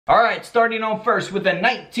Alright, starting on first with a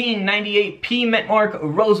 1998 P mint mark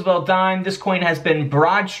Roosevelt dime. This coin has been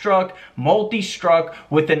broad struck, multi-struck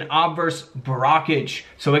with an obverse brockage.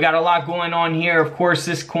 So we got a lot going on here. Of course,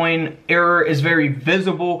 this coin error is very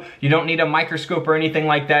visible. You don't need a microscope or anything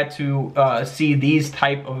like that to see these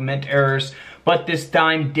type of mint errors. But this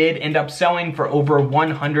dime did end up selling for over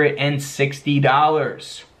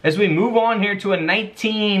 $160. As we move on here to a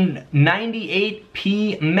 1998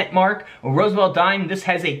 P mint mark Roosevelt dime, this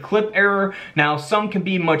has a clip error. Now, some can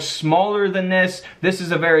be much smaller than this. This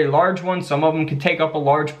is a very large one. Some of them can take up a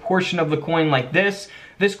large portion of the coin like this.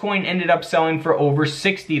 This coin ended up selling for over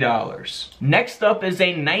 $60. Next up is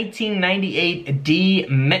a 1998 D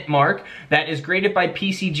mint mark that is graded by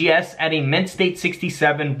PCGS at a mint state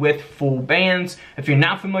 67 with full bands. If you're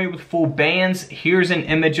not familiar with full bands, here's an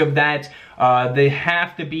image of that. They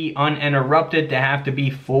have to be uninterrupted. They have to be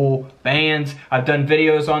full bands. I've done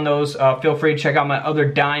videos on those. Feel free to check out my other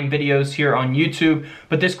dime videos here on YouTube.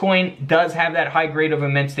 But this coin does have that high grade of a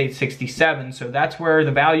mint state 67. So that's where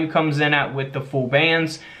the value comes in at with the full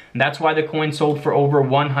bands. And that's why the coin sold for over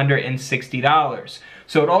 $160.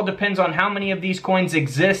 So it all depends on how many of these coins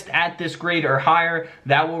exist at this grade or higher.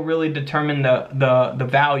 That will really determine the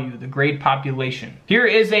value, the grade population. Here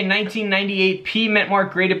is a 1998 P mint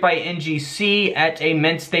mark graded by NGC at a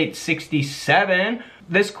mint state 67.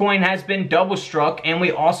 This coin has been double struck, and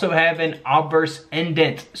we also have an obverse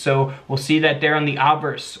indent. So we'll see that there on the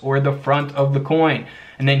obverse or the front of the coin.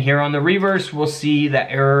 And then here on the reverse, we'll see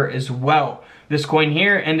the error as well. This coin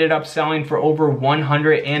here ended up selling for over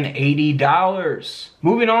 $180.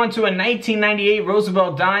 Moving on to a 1998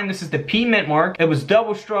 Roosevelt dime. This is the P mint mark. It was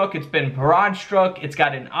double struck. It's been broad struck. It's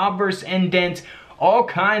got an obverse indent. All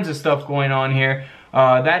kinds of stuff going on here.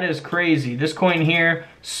 That is crazy. This coin here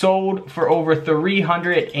sold for over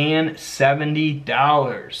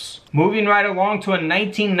 $370. Moving right along to a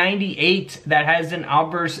 1998 that has an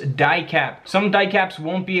obverse die cap. Some die caps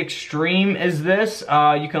won't be extreme as this.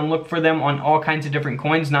 You can look for them on all kinds of different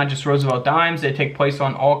coins, not just Roosevelt dimes. They take place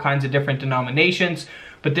on all kinds of different denominations.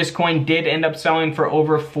 But this coin did end up selling for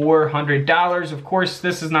over $400. Of course,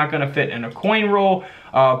 this is not going to fit in a coin roll,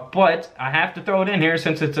 but I have to throw it in here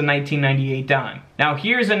since it's a 1998 dime. Now,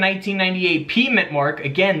 here's a 1998 P mint mark.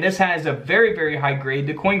 Again, this has a very, very high grade.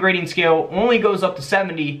 The coin grading scale only goes up to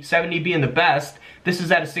 70, 70 being the best. This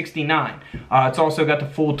is at a 69. It's also got the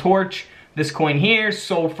full torch. This coin here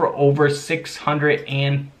sold for over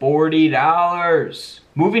 $640.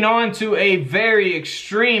 Moving on to a very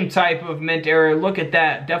extreme type of mint error. Look at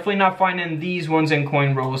that. Definitely not finding these ones in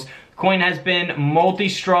coin rolls. Coin has been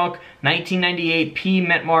multi-struck, 1998 P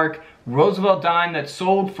mint mark Roosevelt dime that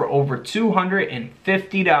sold for over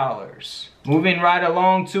 $250. Moving right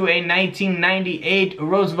along to a 1998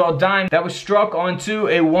 Roosevelt dime that was struck onto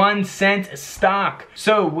a 1-cent stock.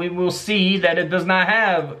 So we will see that it does not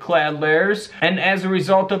have clad layers. And as a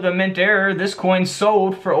result of the mint error, this coin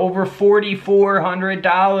sold for over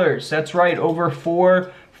 $4,400. That's right, over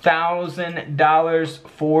 $4,000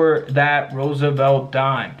 for that Roosevelt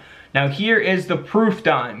dime. Now here is the proof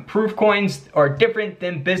dime. Proof coins are different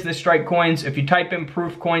than business strike coins. If you type in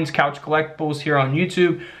proof coins couch collectibles here on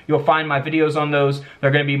YouTube, you'll find my videos on those.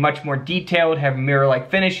 They're going to be much more detailed, have mirror-like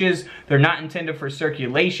finishes. They're not intended for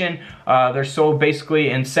circulation. They're sold basically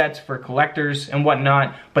in sets for collectors and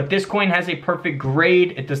whatnot. But this coin has a perfect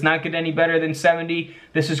grade. It does not get any better than 70.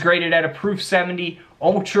 This is graded at a proof 70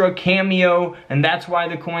 ultra cameo, and that's why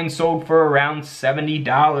the coin sold for around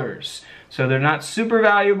 $70. So they're not super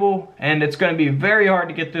valuable, and it's going to be very hard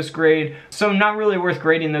to get this grade. So not really worth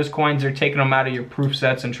grading those coins or taking them out of your proof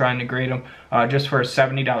sets and trying to grade them just for a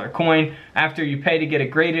 $70 coin. After you pay to get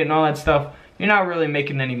it graded and all that stuff, you're not really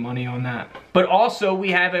making any money on that. But also,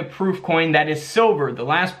 we have a proof coin that is silver. The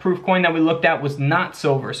last proof coin that we looked at was not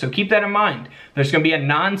silver, so keep that in mind. There's going to be a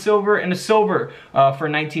non-silver and a silver for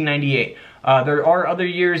 1998. There are other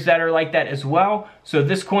years that are like that as well. So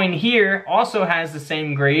this coin here also has the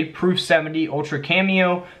same grade, proof 70 ultra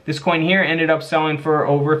cameo. This coin here ended up selling for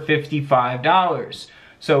over $55.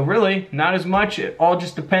 So really, not as much. It all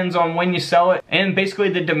just depends on when you sell it and basically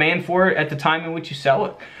the demand for it at the time in which you sell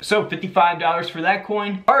it. So $55 for that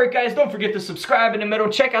coin. Alright guys, don't forget to subscribe in the middle.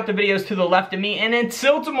 Check out the videos to the left of me. And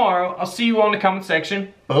until tomorrow, I'll see you all in the comment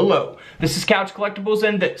section below. This is Couch Collectibles,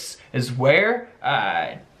 and this is where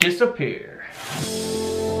I disappear.